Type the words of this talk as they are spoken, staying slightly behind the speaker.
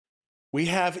We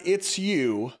have It's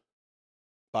You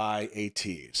by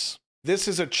ATEEZ. This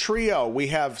is a trio. We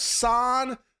have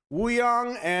San,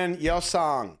 Wooyoung, and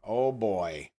Yeosang. Oh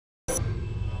boy. All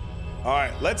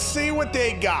right, let's see what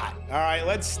they got. All right,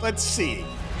 let's see.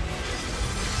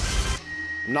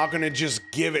 I'm not gonna just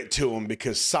give it to him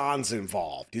because San's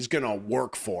involved. He's gonna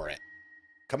work for it.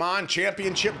 Come on,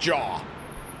 championship jaw.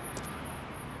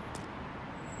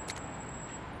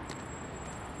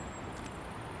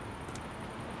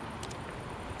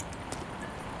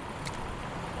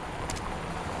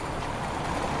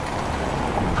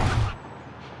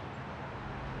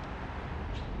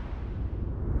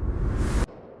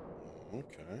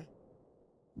 Okay.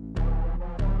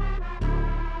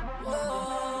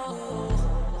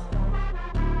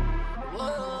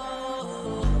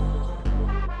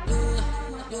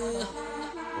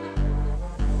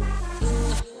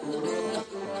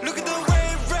 Look at the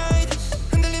way right,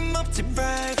 흔들림 없지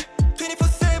bright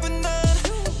 24/7 난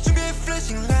준비해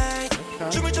flashing light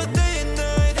춤을 춰 day and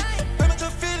night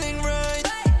발맞춰 feeling right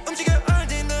움직여 all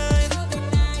day night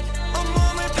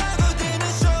온몸을 파고드는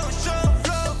show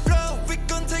flow flow we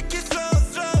gon' take it slow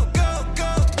slow go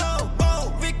go no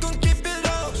oh we gon' keep it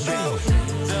low slow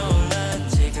떠올라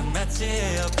지금 마치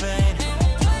airplane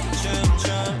춤춰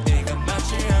이건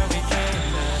마치 hurricane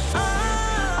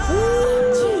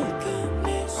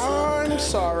I'm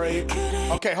sorry.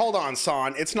 Okay, hold on,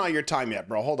 San. It's not your time yet,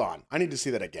 bro. Hold on. I need to see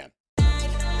that again. Damn.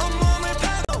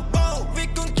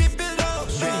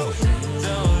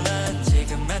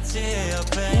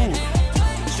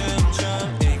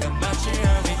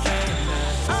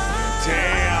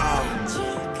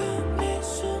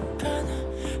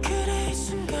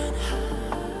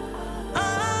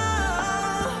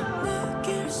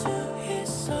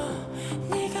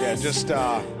 Yeah, just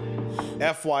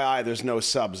FYI, there's no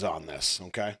subs on this,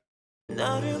 okay?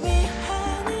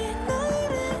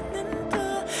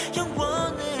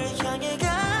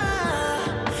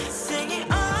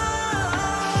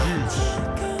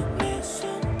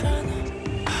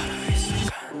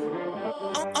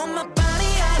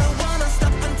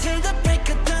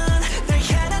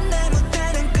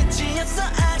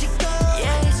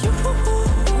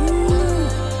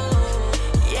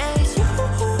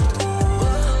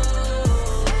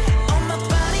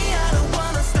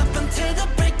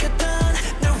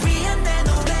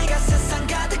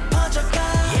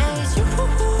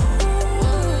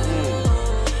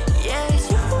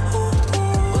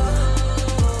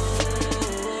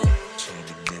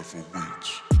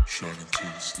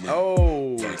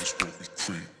 Oh.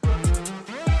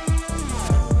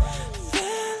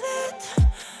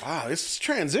 Wow, these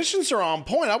transitions are on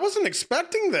point. I wasn't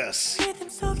expecting this.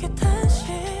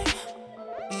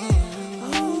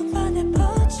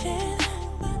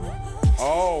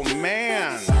 Oh,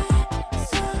 man.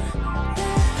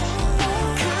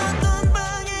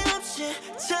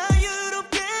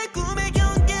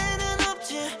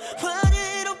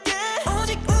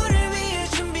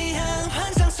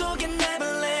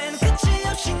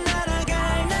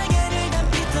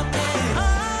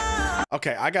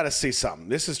 Okay, I gotta see something.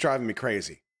 This is driving me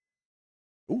crazy.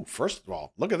 Ooh, first of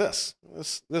all, look at this.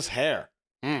 This hair.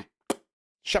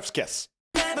 Chef's kiss.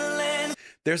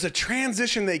 There's a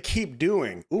transition they keep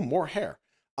doing. Ooh, more hair.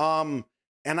 And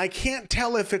I can't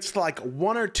tell if it's like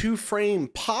 1 or 2 frame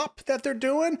pop that they're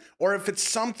doing, or if it's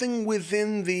something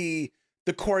within the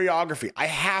choreography. I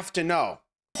have to know.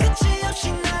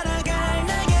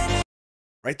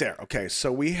 Right there. Okay,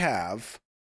 so we have.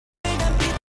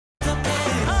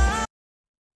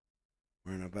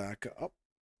 We're gonna back up.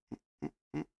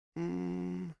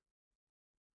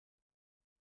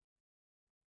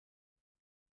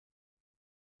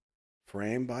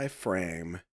 Frame by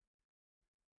frame.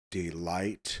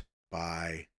 Delight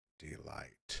by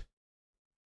delight.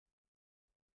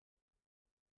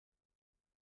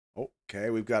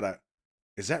 Okay, we've got a.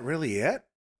 Is that really it?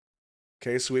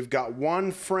 Okay, so we've got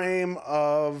 1 frame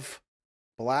of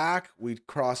black. We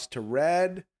cross to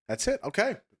red. That's it.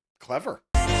 Okay, clever.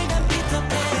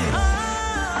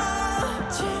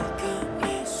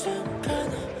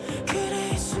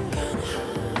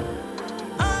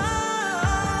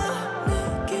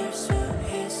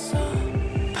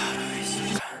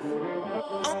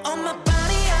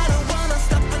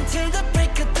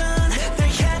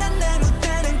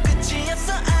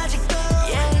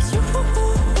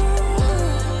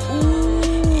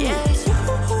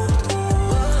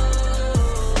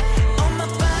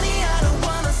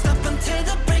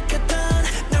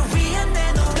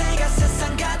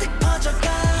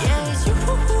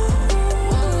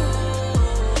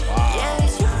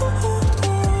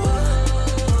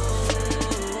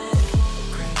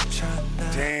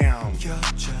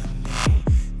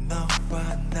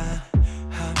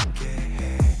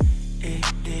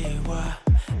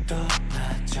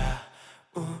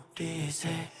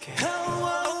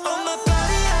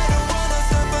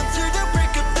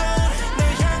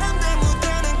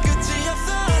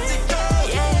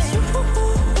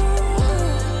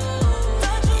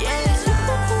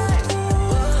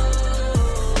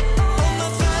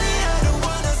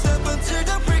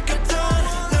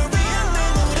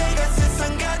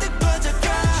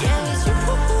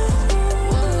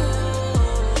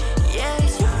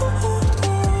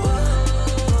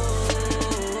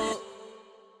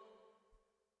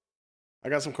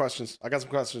 got some questions. I got some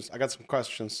questions. I got some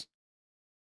questions.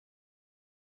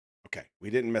 Okay, we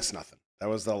didn't miss nothing. That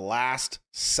was the last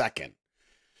second.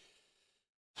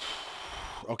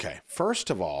 Okay, first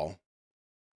of all,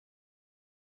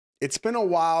 it's been a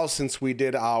while since we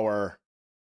did our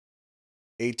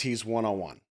ATEEZ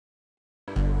 101.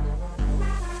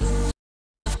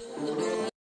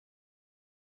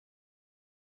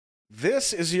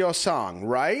 This is your song,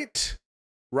 right?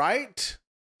 Right?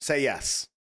 Say yes.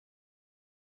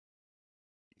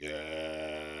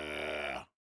 Yeah.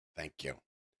 Thank you.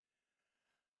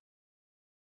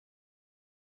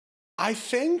 I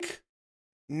think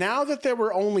now that there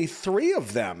were only 3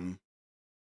 of them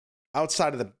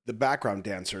outside of the background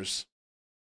dancers,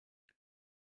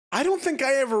 I don't think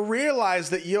I ever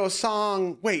realized that your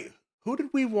song... Wait, who did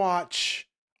we watch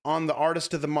on the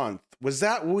Artist of the Month? Was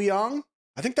that Wu Young?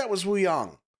 I think that was Wu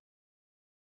Young.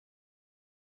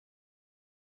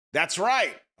 That's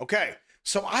right. Okay.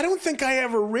 So I don't think I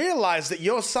ever realized that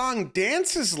your song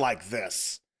dances like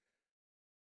this.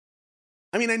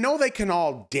 I mean, I know they can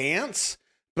all dance,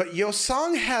 but your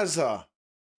song has a...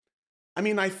 I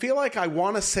mean, I feel like I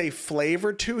want to say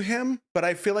flavor to him, but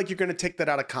I feel like you're going to take that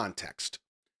out of context.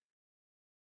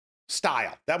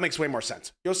 Style. That makes way more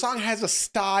sense. Your song has a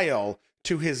style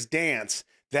to his dance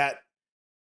that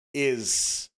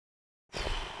is...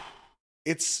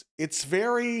 It's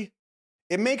very...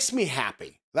 It makes me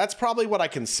happy. That's probably what I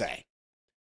can say.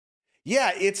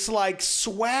 Yeah, it's like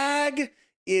swag.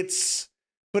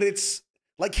 But it's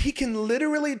like he can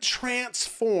literally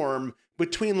transform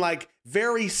between like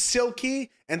very silky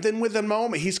and then with a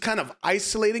moment he's kind of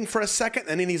isolating for a second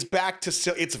and then he's back to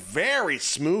silky. It's very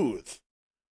smooth.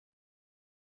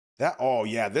 That, oh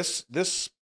yeah, this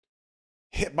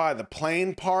hit by the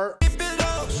plane part.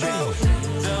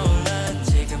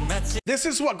 This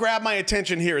is what grabbed my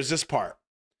attention here, is this part.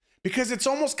 Because it's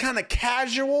almost kind of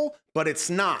casual, but it's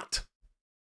not.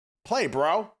 Play,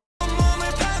 bro.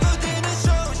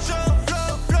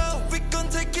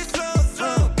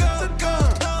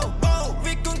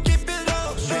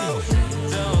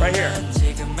 Right here.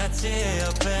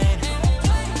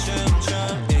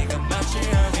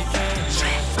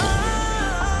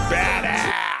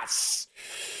 Badass.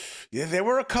 Yeah, there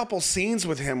were a couple scenes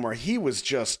with him where he was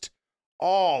just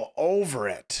all over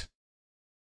it.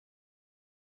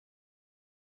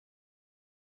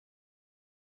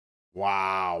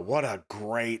 Wow, what a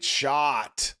great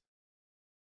shot.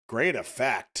 Great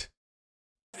effect.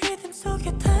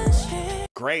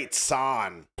 Great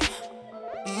song.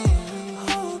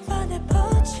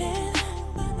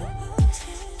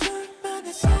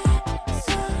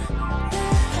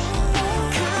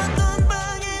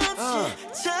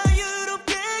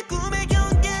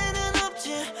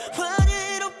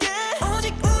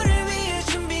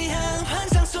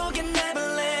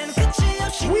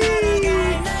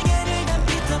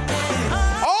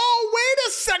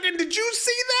 Did you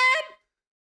see that?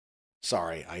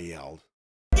 Sorry, I yelled.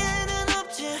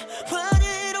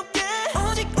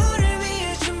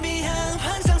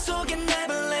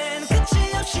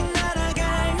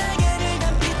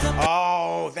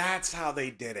 Oh, that's how they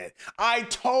did it. I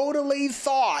totally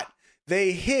thought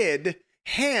they hid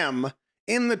him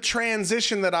in the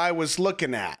transition that I was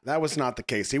looking at. That was not the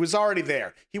case. He was already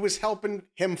there. He was helping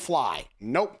him fly.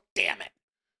 Nope, damn it.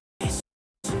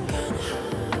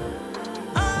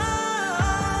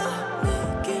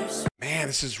 Man,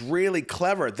 this is really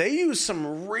clever. They use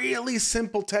some really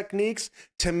simple techniques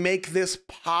to make this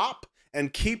pop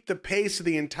and keep the pace of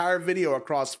the entire video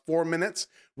across 4 minutes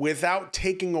without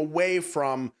taking away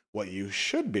from what you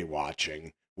should be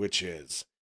watching, which is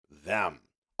them.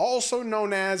 Also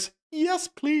known as Yes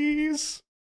Please.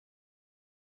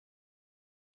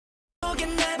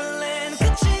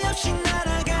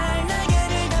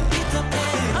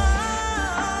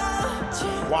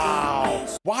 Wow.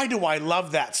 Why do I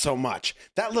love that so much?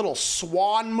 That little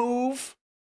swan move.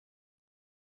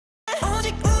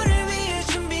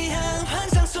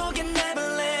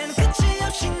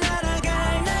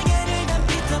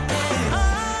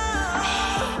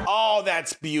 Oh,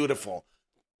 that's beautiful.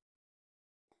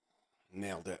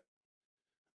 Nailed it.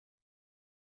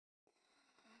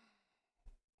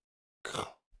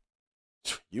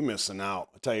 You missing out,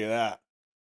 I'll tell you that.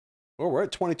 Well, we're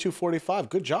at 22:45.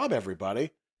 Good job,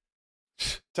 everybody.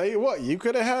 Tell you what, you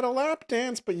could have had a lap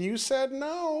dance, but you said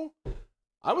no.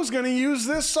 I was going to use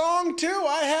this song too.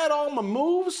 I had all my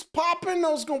moves popping. I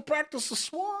was going to practice the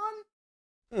swan.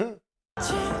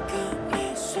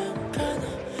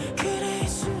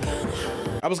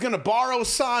 I was going to borrow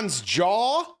San's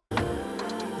jaw.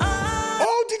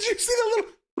 Oh, did you see the little...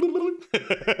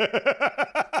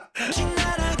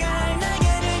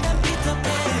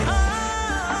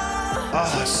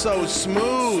 Oh, so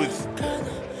smooth.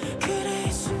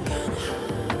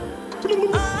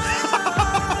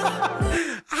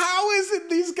 How is it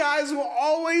these guys will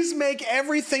always make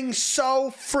everything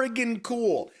so friggin'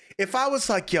 cool? If I was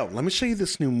like, yo, let me show you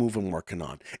this new move I'm working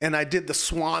on, and I did the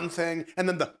swan thing, and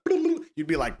then the, you'd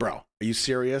be like, bro, are you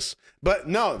serious? But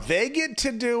no, they get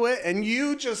to do it, and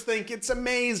you just think it's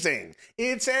amazing.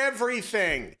 It's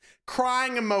everything.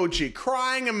 Crying emoji,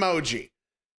 crying emoji.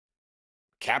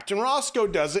 Captain Roscoe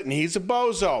does it, and he's a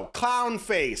bozo. Clown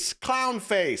face, clown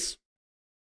face.